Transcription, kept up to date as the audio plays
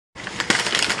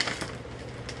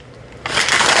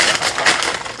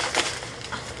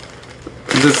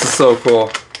This is so cool.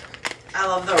 I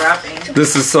love the wrapping.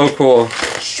 This is so cool.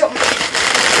 Show me.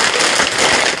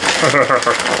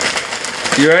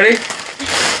 You ready?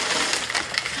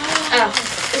 Oh,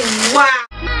 wow.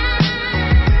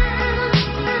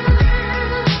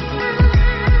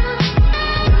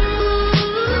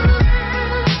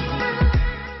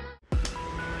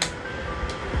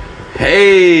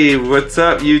 Hey, what's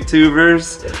up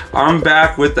YouTubers? I'm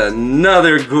back with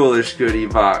another Ghoulish goodie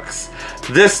box.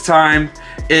 This time,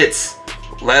 it's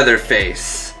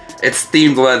Leatherface. It's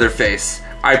themed Leatherface.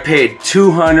 I paid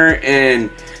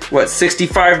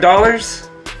 $265?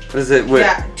 What is it?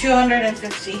 Yeah,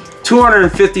 $250.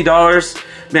 $250.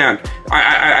 Man,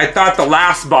 I thought the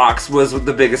last box was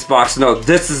the biggest box. No,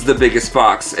 this is the biggest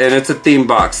box, and it's a theme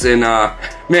box. And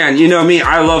man, you know me,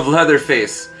 I love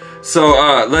Leatherface. So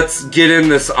let's get in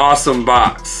this awesome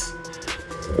box.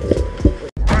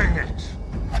 Bring it.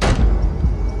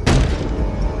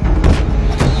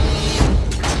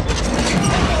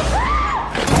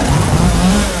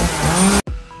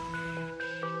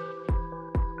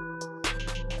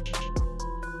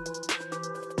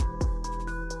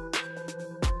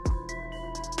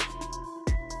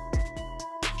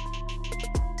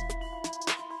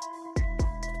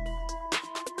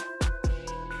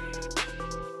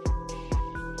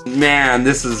 Man,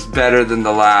 this is better than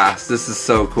the last. This is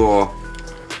so cool.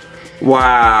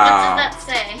 Wow. What does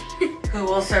that say? Who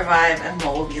will survive and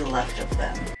what will be left of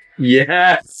them?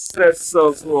 Yes, that's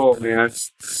so cool, man.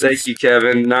 Thank you,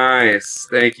 Kevin. Nice.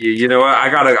 Thank you. You know what? I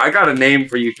got a name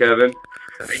for you, Kevin.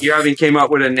 You haven't came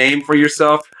up with a name for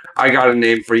yourself. I got a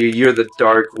name for you. You're the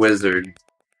Dark Wizard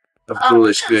of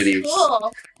Ghoulish Goodies.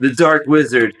 Cool. The Dark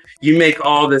Wizard. You make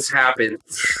all this happen.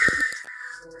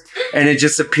 And it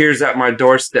just appears at my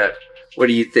doorstep. What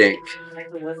do you think?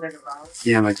 Like the Wizard of Oz.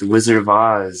 Yeah, like the Wizard of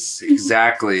Oz.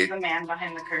 Exactly. The man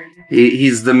behind the curtain.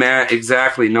 He's the man.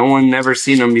 Exactly. No one never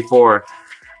seen him before.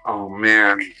 Oh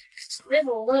man. There's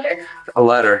a letter. A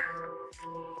letter.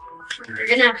 You're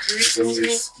gonna have to read this to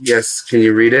me. Yes. Can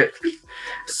you read it?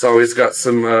 It's always got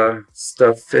some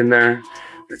stuff in there.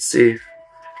 Let's see.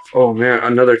 Oh man,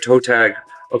 another toe tag.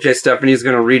 Okay, Stephanie's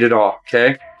gonna read it all.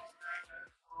 Okay.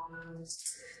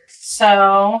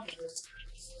 So,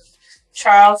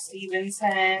 Charles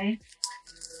Stevenson,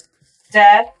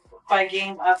 death by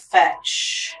game of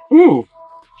fetch. Ooh.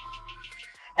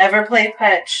 Ever play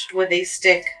fetch with a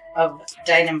stick of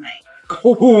dynamite?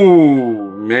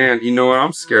 Oh man, you know what?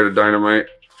 I'm scared of dynamite.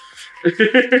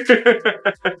 Okay.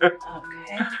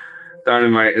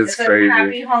 Dynamite is It's a crazy.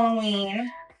 Happy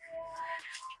Halloween.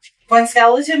 When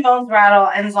skeleton bones rattle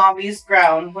and zombies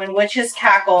groan, when witches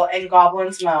cackle and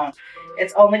goblins moan,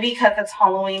 it's only because it's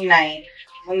Halloween night.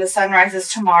 When the sun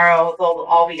rises tomorrow, they'll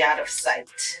all be out of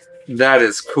sight. That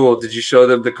is cool. Did you show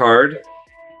them the card?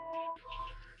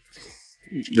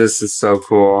 This is so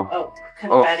cool. Oh,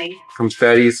 confetti. Oh,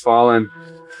 confetti's falling.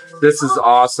 This is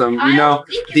awesome. You know,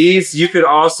 these you could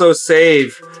also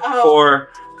save for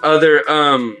other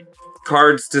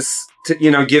cards to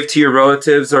you know, give to your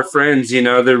relatives or friends. You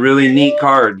know, they're really neat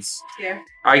cards. Here.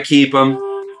 I keep them.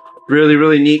 Really,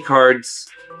 really neat cards.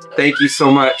 Thank you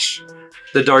so much,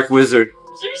 the Dark Wizard.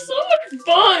 There's so much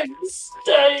bugs,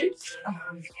 Dave.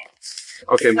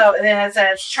 Okay. So then it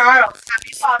says, Charles,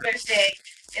 happy Father's Day.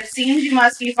 It seems you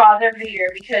must be Father of the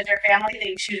Year because your family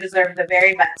thinks you deserve the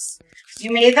very best.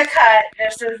 You made the cut.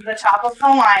 This is the top of the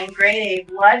line, grade A,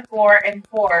 blood, gore, and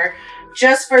poor,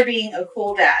 just for being a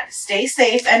cool dad. Stay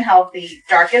safe and healthy.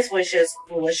 Darkest wishes,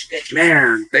 Ghoulish goodies.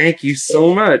 Man, thank you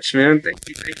so much, man. Thank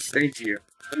you, thank you, thank you.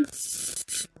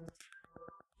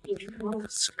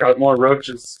 It's got more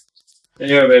roaches.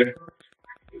 Yeah, baby.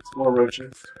 It's more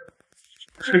roaches.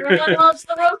 Everyone loves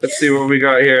the roaches. Let's see what we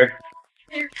got here.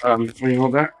 Here. Can you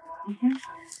hold that?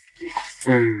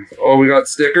 Oh, we got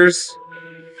stickers.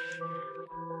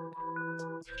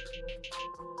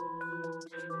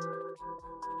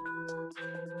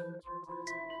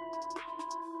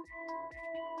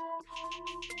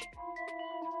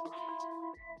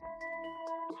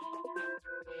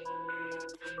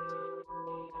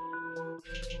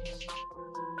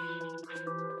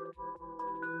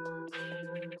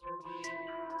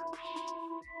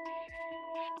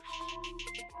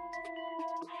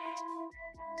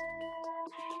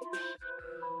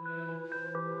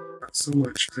 Not so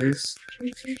much, please.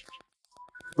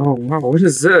 Oh wow, what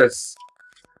is this?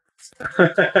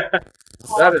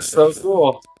 That is so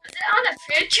cool. Is it on a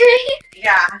fruit tree?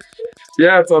 Yeah.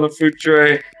 Yeah, it's on a fruit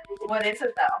tray. What is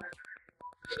it, though?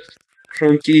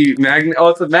 Clunky magnet. Oh,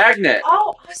 it's a magnet.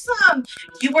 Oh, awesome.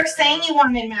 You were saying you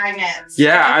wanted magnets.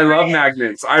 Yeah, I love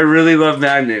magnets. I really love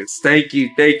magnets. Thank you,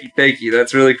 thank you, thank you.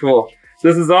 That's really cool.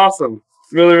 This is awesome.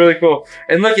 Really, really cool.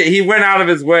 And look, he went out of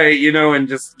his way, you know, and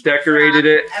just decorated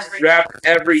it, wrapped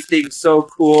everything so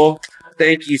cool.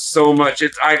 Thank you so much.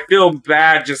 I feel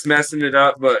bad just messing it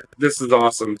up, but this is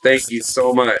awesome. Thank you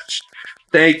so much.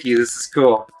 Thank you. This is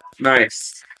cool.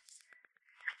 Nice.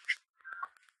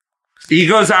 He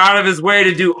goes out of his way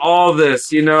to do all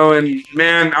this, you know, and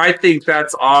man, I think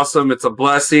that's awesome. It's a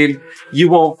blessing. You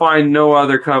won't find no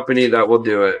other company that will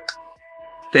do it.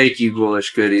 Thank you,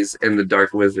 Ghoulish Goodies and the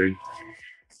Dark Wizard.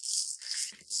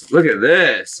 Look at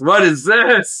this. What is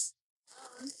this?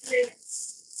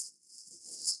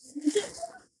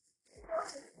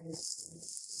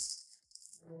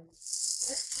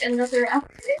 Another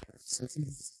outfit.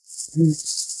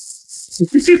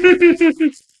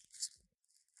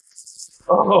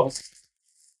 Oh.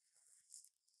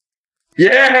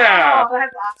 Yeah. Oh,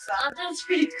 that's awesome. Oh, that's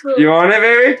pretty cool. You want it,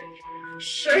 baby?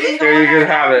 Sure. Here, you can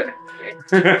have it.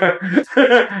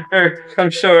 Here, come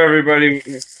show everybody.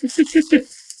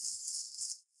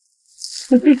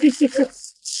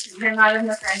 You're not in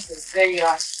the Francis. There you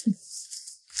are.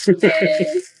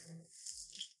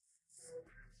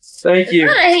 Thank you.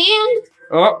 Not a hand.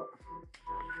 Oh.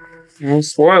 Don't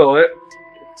spoil it.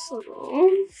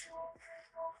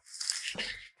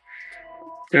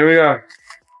 Here we go.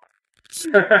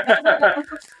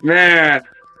 Man.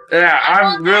 Yeah,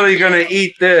 I'm really gonna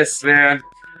eat this, man.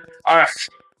 I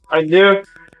knew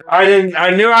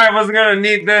I wasn't gonna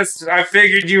need this. I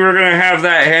figured you were gonna have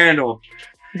that handle.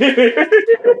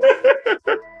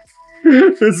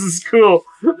 This is cool.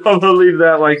 I'm gonna leave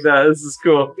that like that. This is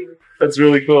cool. That's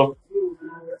really cool.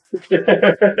 Here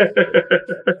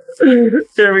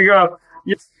we go.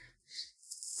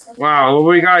 Wow, what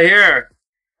we got here?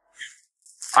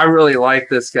 I really like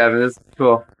this, Kevin. This is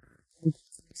cool.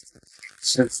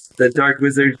 It's the Dark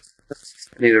Wizard.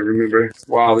 I need to remember.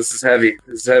 Wow, this is heavy.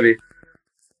 This is heavy.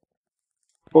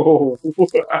 Oh,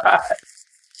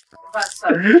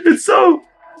 it's so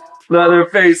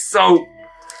Leatherface soap.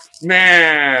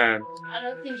 Man, I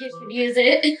don't think you should use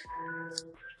it.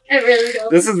 I really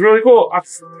don't. this is really cool.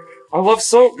 I love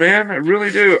soap, man. I really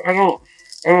do. I don't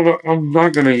know. I'm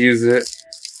not gonna use it.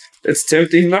 It's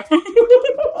tempting though.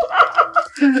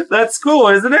 That's cool,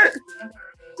 isn't it?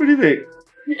 What do you think?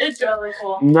 It's really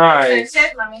cool. Nice.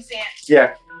 Let me see it.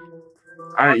 Yeah.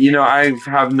 I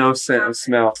have no scent of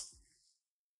smell.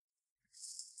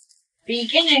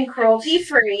 Vegan and cruelty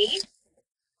free.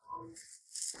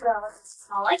 So,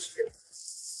 I like it.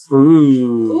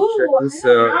 Ooh, Ooh, check I this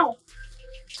don't out. know.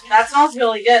 That smells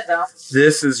really good though.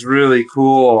 This is really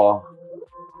cool.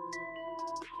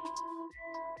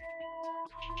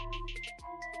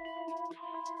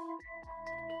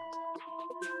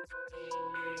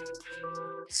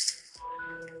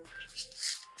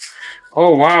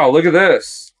 Oh wow, look at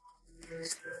this.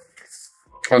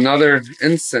 Another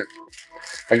incense.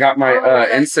 I got my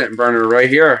incense burner right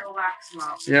here. The wax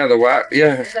smoke. Yeah, the wax.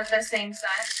 Yeah. Is it the same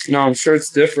scent? No, I'm sure it's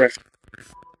different.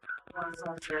 Oh, it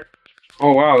smells good.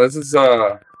 Oh wow, this is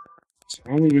I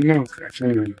don't even know.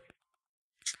 Actually,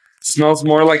 smells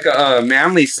more like a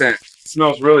manly scent. It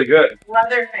smells really good.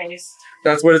 Leatherface.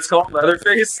 That's what it's called,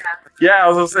 Leatherface? Yeah, I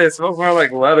was gonna say it smells more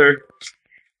like leather.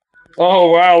 Oh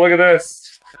wow, look at this.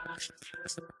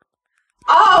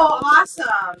 Oh,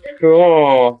 awesome.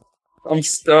 Cool. I'm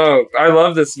stoked. I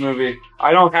love this movie.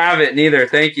 I don't have it neither.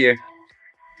 Thank you.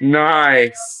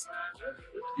 Nice.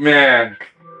 Man.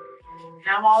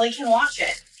 Now Molly can watch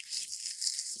it.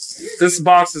 This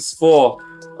box is full.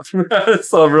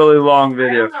 It's a really long I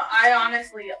video. don't know. I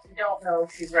honestly don't know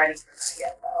if she's ready for that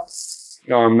yet, though.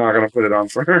 No, I'm not going to put it on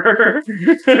for her.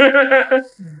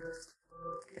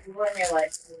 When you're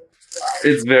like,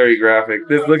 It's very graphic.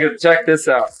 Check this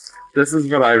out. This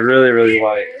is what I really, really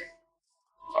like.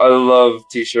 I love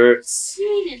t-shirts.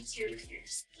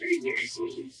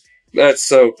 That's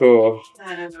so cool.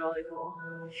 that is really cool.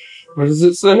 What does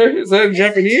it say? Is that in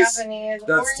Japanese? Japanese.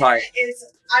 That's Or tight.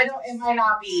 it might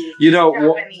not be You know,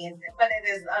 Japanese, but it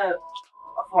is a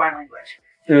foreign language.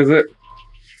 is it?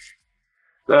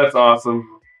 That's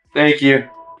awesome. Thank you.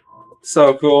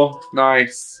 So cool.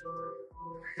 Nice.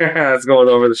 That's going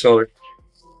over the shoulder.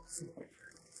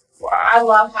 Wow. I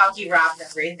love how he wrapped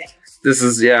everything. This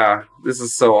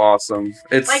is so awesome.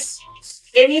 It's Like,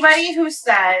 anybody who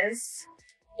says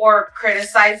or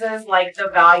criticizes like the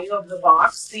value of the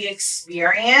box, the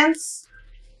experience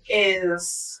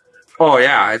is oh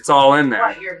yeah, it's all in there.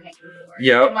 what you're paying for.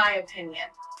 Yep. In my opinion.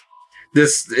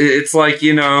 It's like,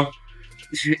 you know,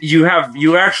 you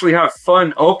actually have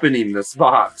fun opening this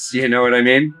box, you know what I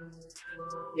mean?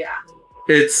 Yeah.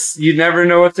 You never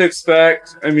know what to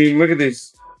expect. I mean, look at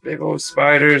these big old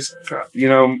spiders. You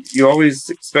know, you always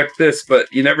expect this, but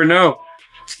you never know.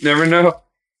 Never know.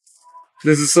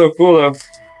 This is so cool, though.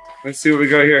 Let's see what we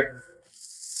got here.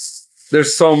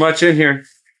 There's so much in here.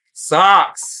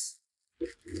 Socks.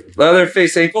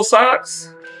 Leatherface ankle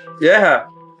socks. Yeah.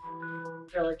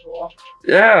 Really cool.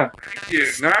 Yeah. Thank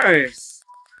you. Nice.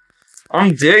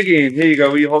 I'm digging. Here you go.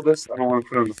 Will you hold this? I don't want to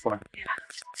put it on the floor. Yeah.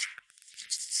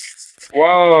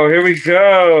 Whoa, here we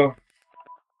go.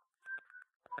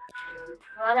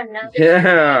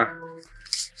 Yeah.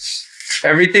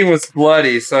 Everything was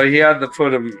bloody, so he had to put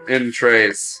them in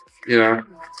trays, you know.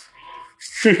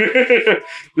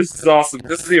 This is awesome.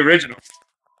 This is the original.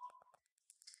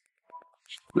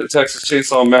 The Texas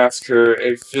Chainsaw Massacre,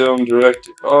 a film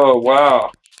directed. Oh,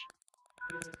 wow.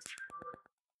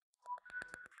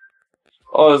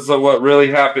 Oh, this is what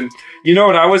really happened. You know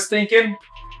what I was thinking?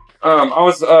 I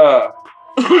was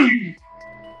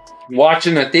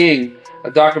watching a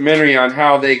documentary on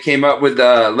how they came up with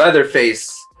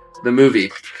Leatherface, the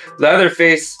movie.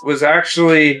 Leatherface was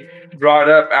actually brought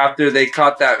up after they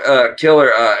caught that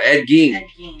killer, Ed Gein.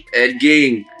 Ed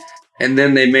Gein. And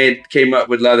then they came up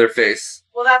with Leatherface.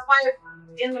 Well, that's why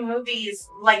in the movies,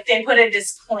 like, they put a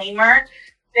disclaimer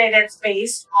that it's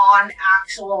based on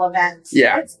actual events.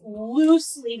 Yeah. It's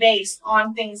loosely based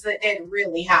on things that did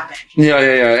really happen. Yeah.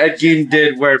 Ed Gein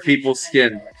did wear people's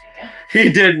skin. He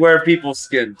did wear people's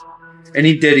skin. And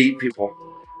he did eat people.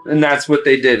 And that's what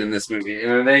they did in this movie. You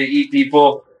know, they eat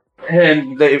people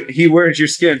and he wears your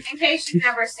skin. In case you've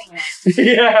never seen it.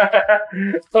 Yeah.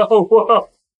 Oh, wow.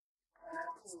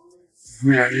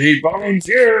 Yeah, he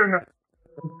volunteered.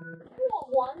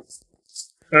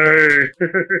 Hey. Your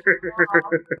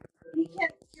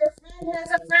friend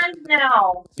has a friend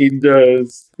now. He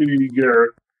does. Here you go.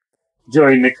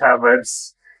 Join the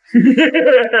comments.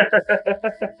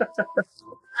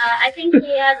 I think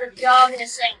he has a dog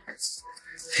missing.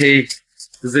 Hey,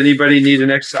 does anybody need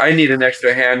an extra? I need an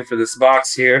extra hand for this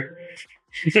box here.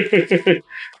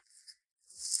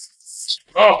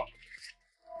 Oh.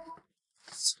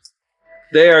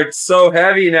 They are so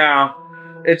heavy now.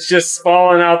 It's just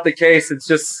falling out the case. It's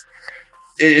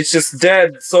just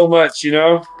dead so much, you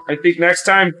know? I think next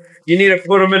time you need to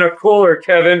put them in a cooler,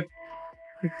 Kevin.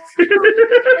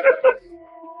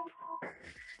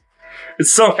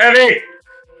 It's so heavy.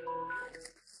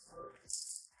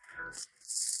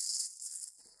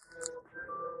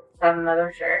 Have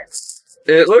another shirt.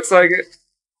 It looks like it.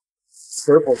 It's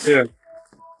purple too.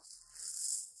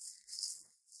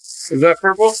 Is that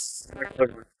purple?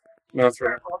 No, it's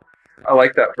purple. I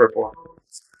like that purple.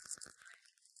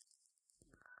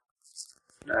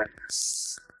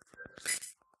 Nice.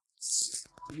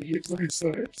 Get my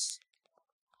size.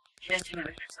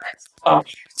 Oh,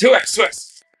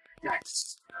 2X.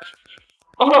 Nice.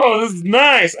 Oh, this is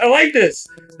nice. I like this.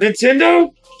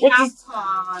 Nintendo? What's this?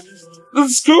 Capcom.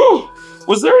 This is cool.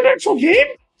 Was there an actual game?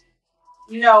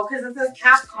 No, because it says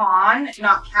Capcom,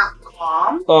 not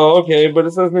Capcom. Oh, okay, but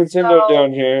it says Nintendo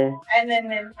down here. And then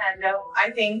Nintendo. I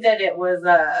think that it was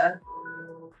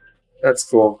That's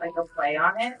cool. like a play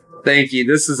on it. Thank you.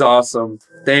 This is awesome.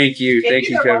 Thank you. Thank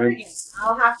you, Kevin.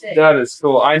 I'll have to. That is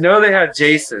cool. I know they had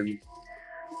Jason.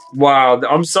 Wow.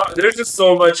 I'm sorry. There's just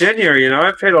so much in here, you know.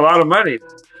 I paid a lot of money.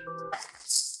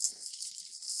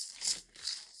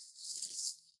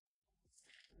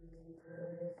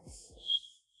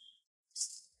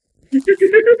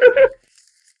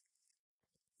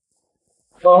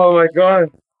 Oh my god.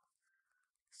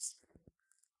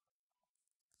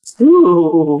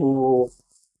 Ooh.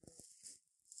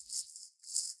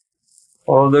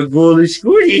 All the ghoulish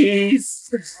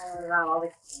goodies.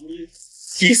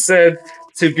 He said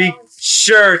to be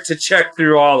sure to check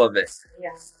through all of it.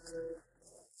 Yeah.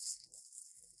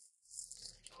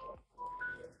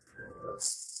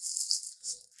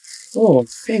 Oh,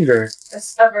 finger. A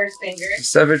severed finger. A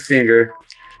severed finger.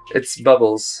 It's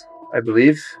Bubbles, I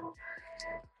believe.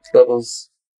 Bubbles.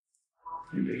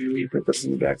 Maybe put this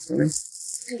in the back for me.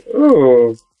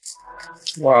 Ooh.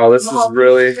 Wow, this is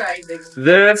really...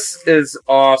 This is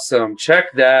awesome.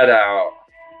 Check that out.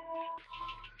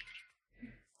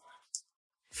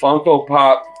 Funko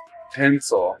Pop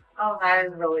pencil. Oh, that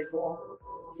is really cool.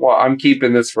 Well, I'm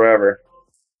keeping this forever.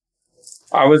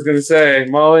 I was going to say,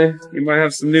 Molly, you might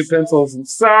have some new pencils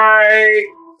inside.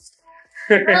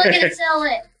 I'm really gonna sell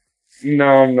it.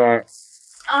 No, I'm not.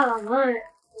 Oh, what?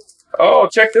 Oh,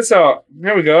 check this out.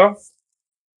 Here we go.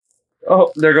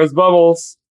 Oh, there goes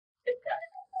Bubbles.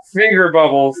 Finger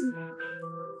Bubbles.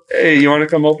 Hey, you want to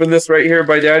come open this right here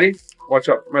by Daddy? Watch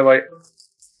out for my light.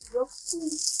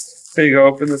 There you go.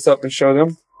 Open this up and show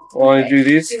them while I do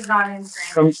these. She's not in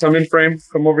frame. Come in frame.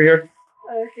 Come over here.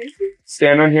 Okay.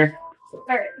 Stand on here.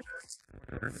 Alright.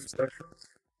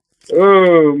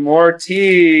 Ooh, more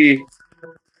tea.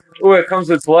 Ooh, it comes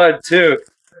with blood too.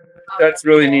 That's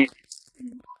really neat.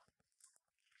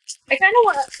 I kind of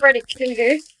want Freddy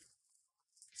Krueger.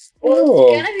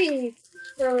 Oh. It's gonna be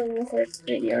from the first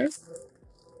video.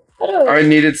 I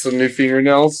needed some new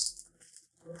fingernails.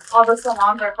 All the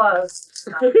salons are closed.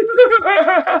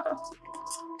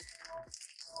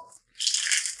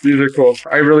 These are cool.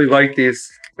 I really like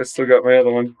these. I still got my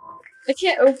other one. I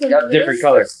can't open Different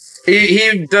colors.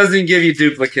 He doesn't give you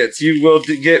duplicates. You will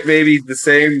get maybe the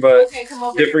same, but Okay, come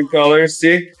over different colors.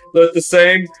 See? Look the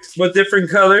same, but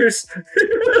different colors.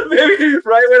 Maybe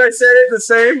right when I said it, the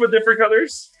same, but different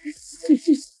colors.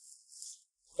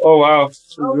 Oh, wow. This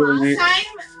is really neat. Last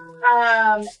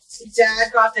time,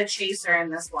 Dad got the chaser in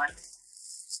this one.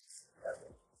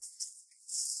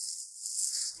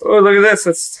 Oh, look at this.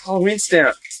 That's a Halloween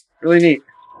stamp. Really neat.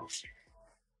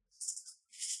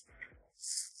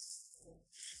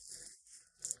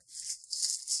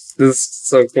 This is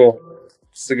so cool.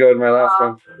 Just to go with my last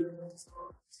one.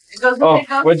 It goes with Oh, it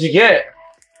goes. what'd you get?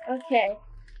 Okay.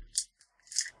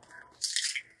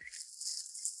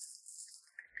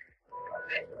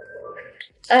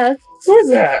 Who is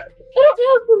that? I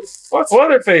don't know. What's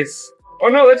Leatherface? Oh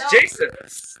no, that's Jason.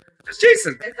 It's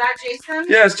Jason. Is that Jason?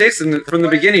 Yeah, it's Jason from the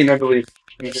beginning, I believe.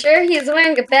 You sure he's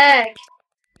wearing a bag?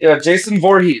 Yeah, Jason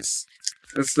Voorhees.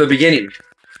 That's the beginning.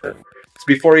 It's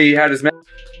before he had his.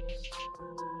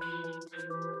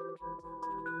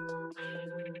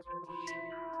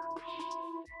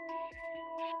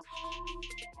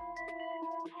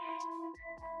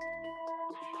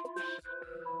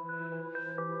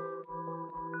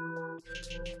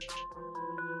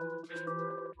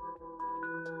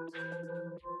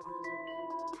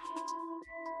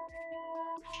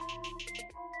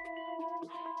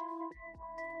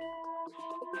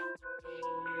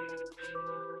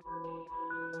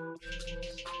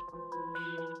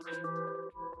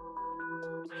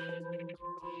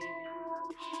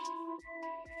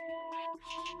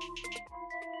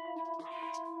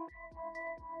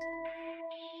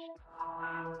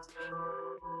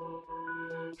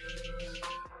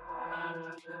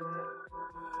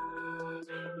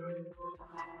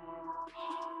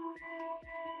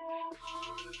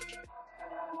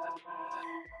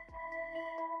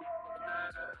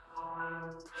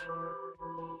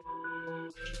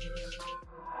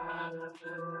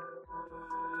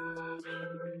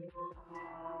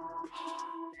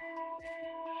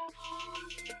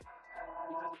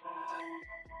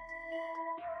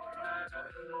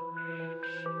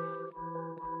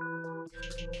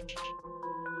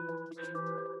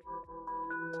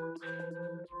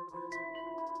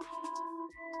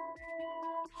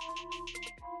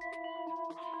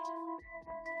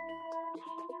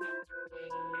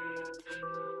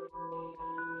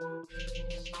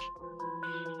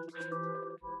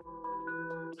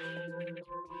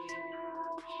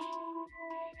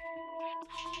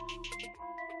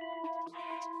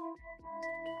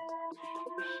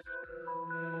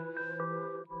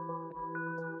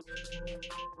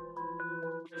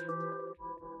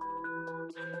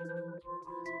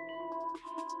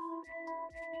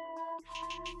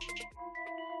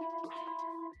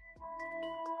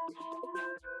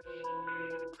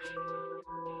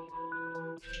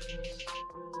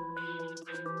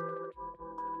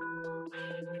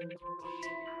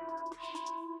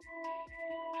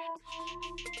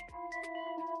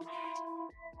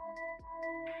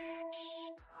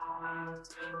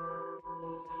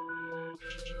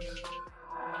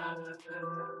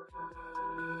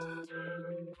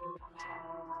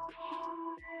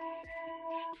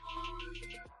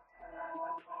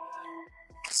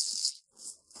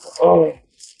 Oh.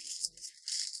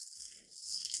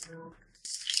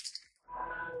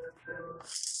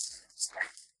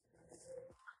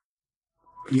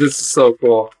 This is so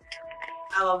cool.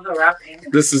 I love the wrapping.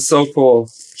 This is so cool.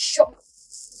 Sure.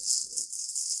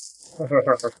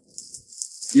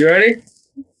 You ready?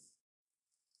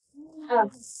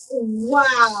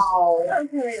 Wow.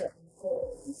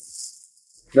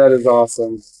 That is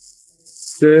awesome.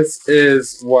 This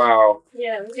is wow.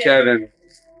 Yeah. Okay. Kevin.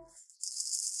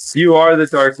 You are the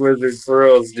Dark Wizard for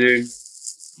reals, dude.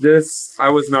 This, I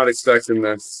was not expecting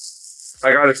this.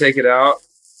 I gotta take it out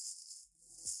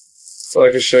so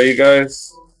I can show you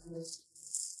guys.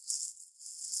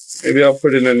 Maybe I'll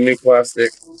put it in a new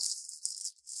plastic.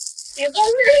 It's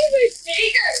already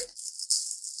bigger.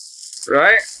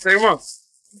 Right? Take them off.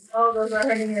 Oh, those are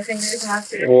hurting your fingers now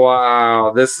too.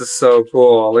 Wow, this is so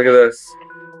cool. Look at this.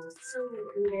 So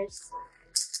weird.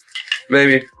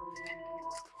 Baby.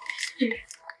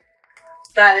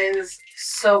 That is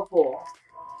so cool.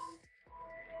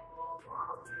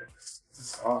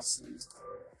 awesome.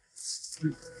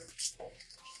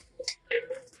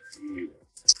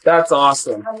 That's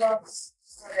awesome. I love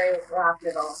how they wrapped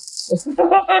it all.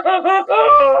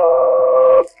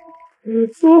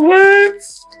 What?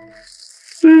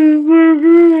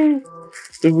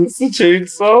 Is this the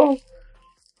chainsaw?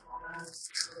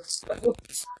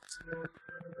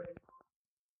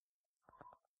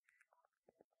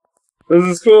 This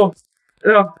is cool.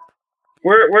 Yeah.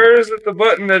 Where is it the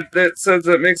button that says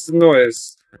it makes the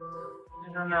noise?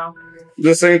 I don't know.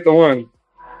 This ain't the one.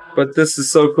 But this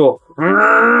is so cool. I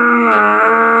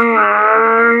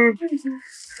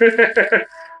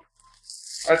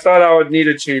thought I would need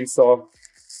a chainsaw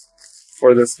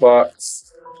for this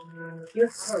box. You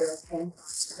could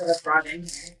have brought in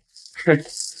here. I'm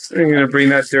gonna bring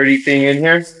that dirty thing in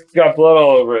here. Got blood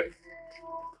all over it.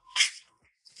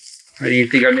 How do you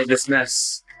think I made this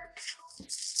mess?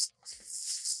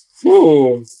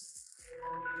 Ooh.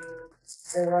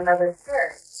 There's another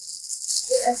shirt.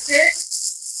 A shirt?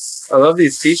 I love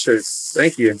these t-shirts.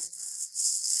 Thank you.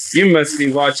 You must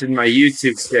be watching my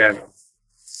YouTube channel.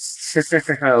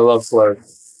 I love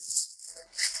clothes.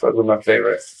 Those are my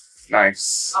favorite.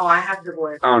 Nice. Oh, I have the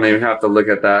board. I don't even have to look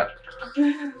at that.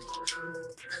 I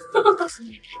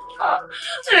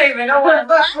don't even know what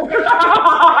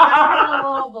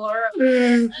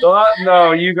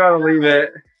No, you gotta leave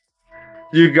it.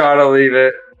 You gotta leave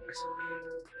it.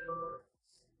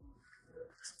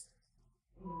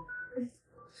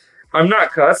 I'm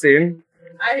not cussing.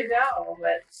 I know,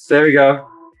 but There we go.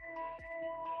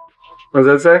 What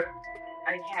does that say?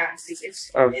 I can't see. It's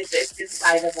Oh. it's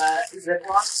inside of a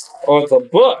Ziploc. Oh, it's a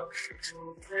book. Is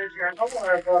it a journal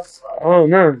or a book? Oh,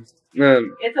 no. No.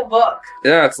 It's a book.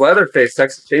 Yeah, it's Leatherface,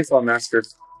 Texas Chainsaw Massacre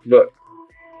book.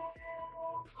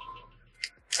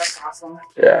 That's awesome.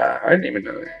 Yeah, I didn't even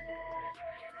know that.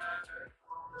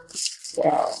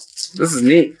 Wow. This is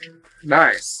neat.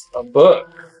 Nice. A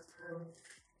book.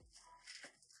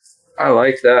 I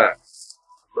like that.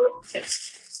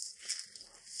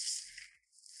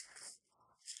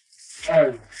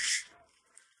 Oh.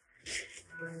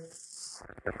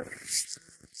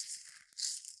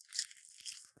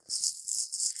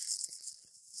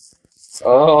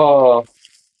 Oh.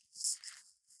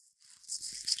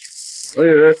 Look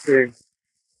at this thing.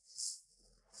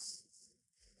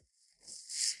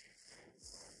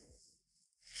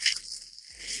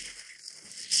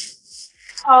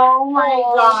 Oh my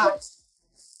god.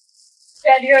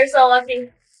 Dad, you're so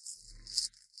lucky.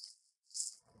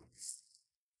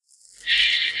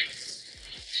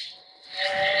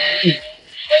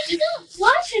 But you don't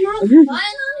flush and not flying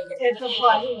on it. It's a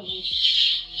book.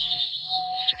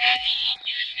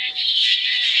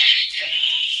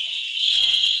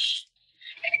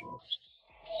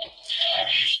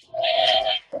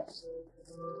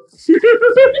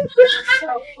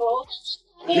 So cool.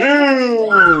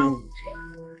 Mm.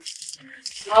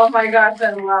 Oh my gosh,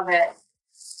 I love it.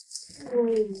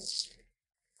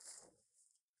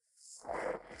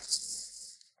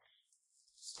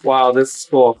 Wow, this is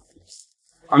cool.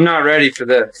 I'm not ready for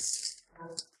this.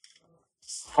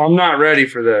 I'm not ready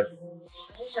for this.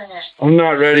 I'm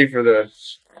not ready for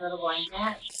this. A little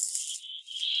blanket.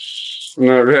 I'm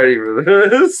not ready for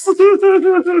this.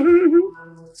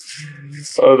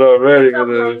 I'm not ready for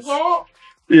this. Blanket?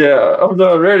 Yeah, I'm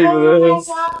not ready for Oh this.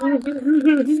 my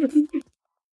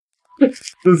god.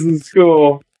 This is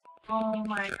cool. Oh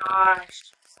my gosh.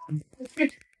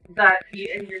 That you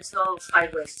and you're still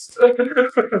sideways.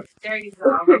 There you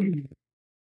go.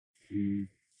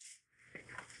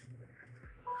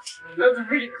 That's a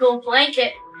pretty cool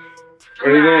blanket. What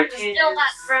do you think? Still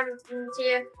got from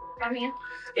here. From here.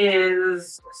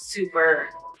 Is super,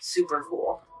 super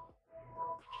cool.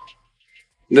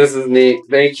 This is neat.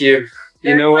 Thank you.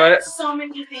 You know There's, like, what? so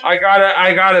many things. I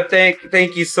gotta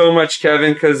thank you so much,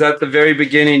 Kevin, because at the very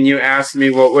beginning you asked me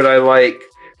what would I like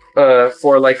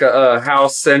for like a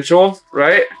house central,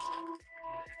 right?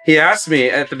 He asked me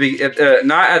at the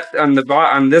not on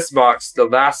this box, the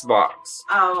last box.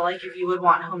 Oh, like if you would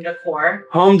want home decor.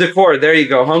 Home decor. There you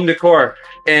go, home decor.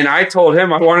 And I told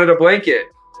him I wanted a blanket.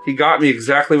 He got me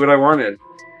exactly what I wanted.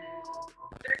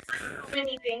 There's so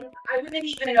many things. I wouldn't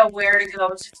even know where to go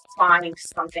to find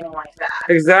something like that.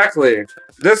 Exactly.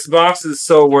 This box is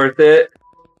so worth it.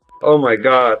 Oh my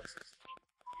god.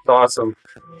 It's awesome.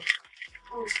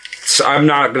 So I'm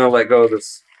not gonna let go of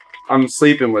this. I'm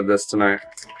sleeping with this tonight.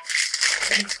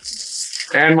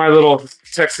 And my little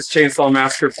Texas Chainsaw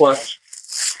Massacre plush.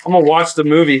 I'm gonna watch the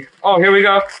movie. Oh, here we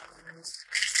go.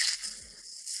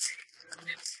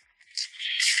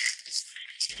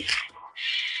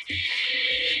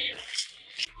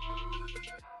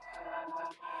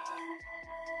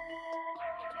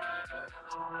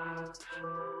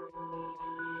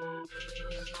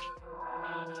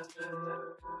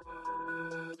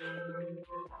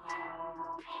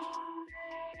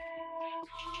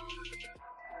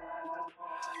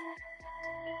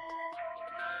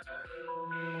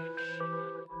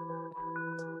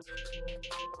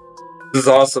 This is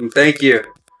awesome. Thank you.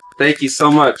 Thank you so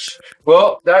much.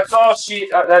 Well, that's all she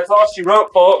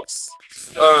wrote, folks.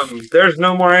 There's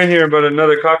no more in here but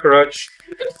another cockroach.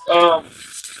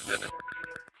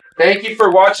 Thank you for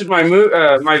watching my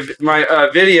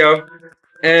video,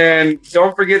 and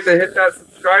don't forget to hit that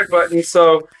subscribe button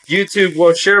so YouTube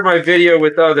will share my video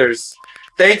with others.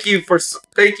 Thank you for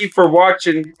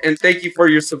watching, and thank you for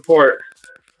your support.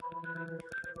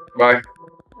 Bye.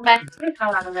 Bye.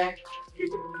 Come out of there.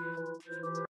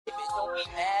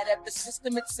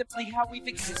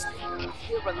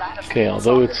 Okay,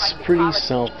 although it's pretty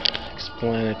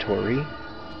self-explanatory,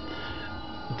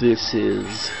 this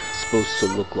is supposed to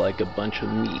look like a bunch of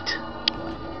meat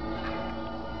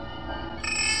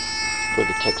for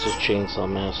the Texas Chainsaw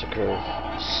Massacre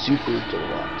Super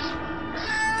Deluxe.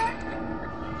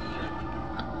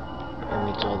 And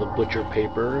it's all the butcher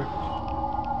paper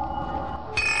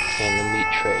and the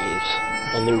meat trays.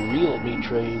 And they're real meat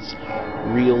trays,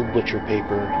 real butcher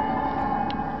paper,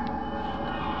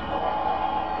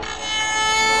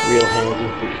 real hands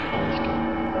and feet.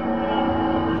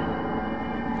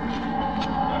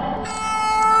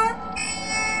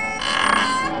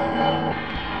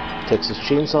 Texas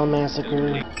Chainsaw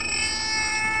Massacre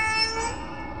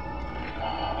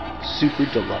Super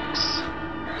Deluxe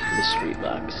Mystery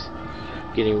Box.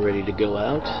 Getting ready to go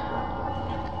out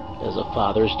as a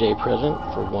Father's Day present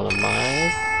for one of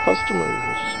my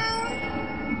customers.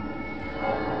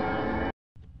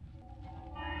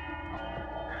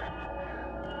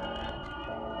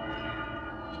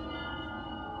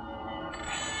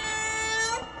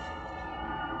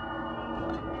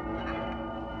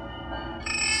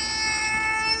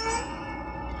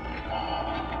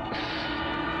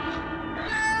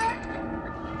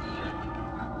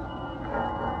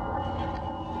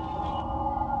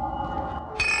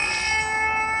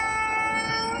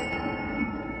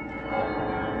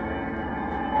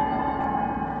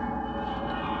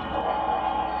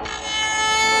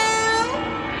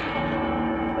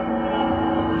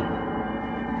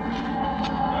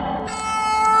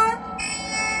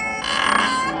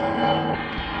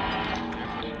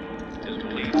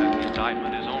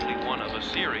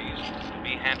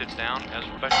 Down as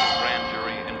special grand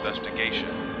jury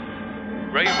investigation.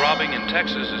 Grave robbing in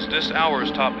Texas is this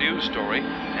hour's top news story.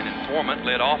 An informant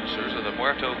led officers of the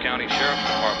Muerto County Sheriff's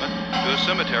Department to a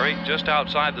cemetery just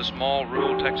outside the small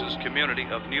rural Texas community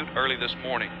of Newt early this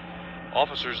morning.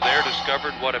 Officers there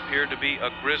discovered what appeared to be a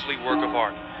grisly work of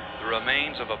art, the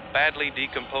remains of a badly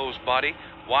decomposed body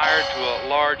wired to a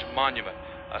large monument.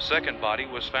 A second body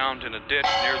was found in a ditch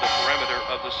near the perimeter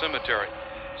of the cemetery.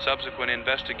 Subsequent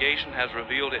investigation has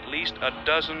revealed at least a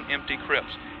dozen empty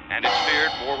crypts, and it's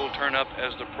feared more will turn up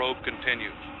as the probe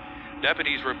continues.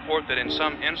 Deputies report that in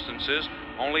some instances,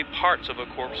 only parts of a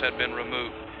corpse had been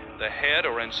removed. The head,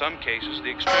 or in some cases the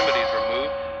extremities,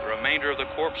 removed, the remainder of the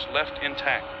corpse left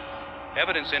intact.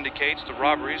 Evidence indicates the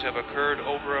robberies have occurred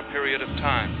over a period of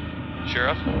time.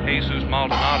 Sheriff Jesus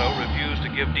Maldonado refused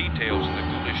to give details in the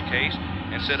Ghoulish case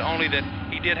and said only that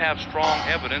he did have strong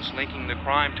evidence linking the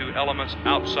crime to elements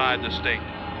outside the state.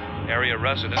 Area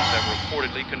residents have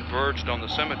reportedly converged on the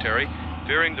cemetery,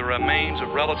 fearing the remains of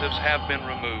relatives have been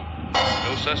removed.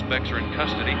 No suspects are in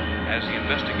custody as the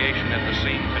investigation at the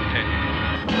scene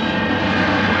continues.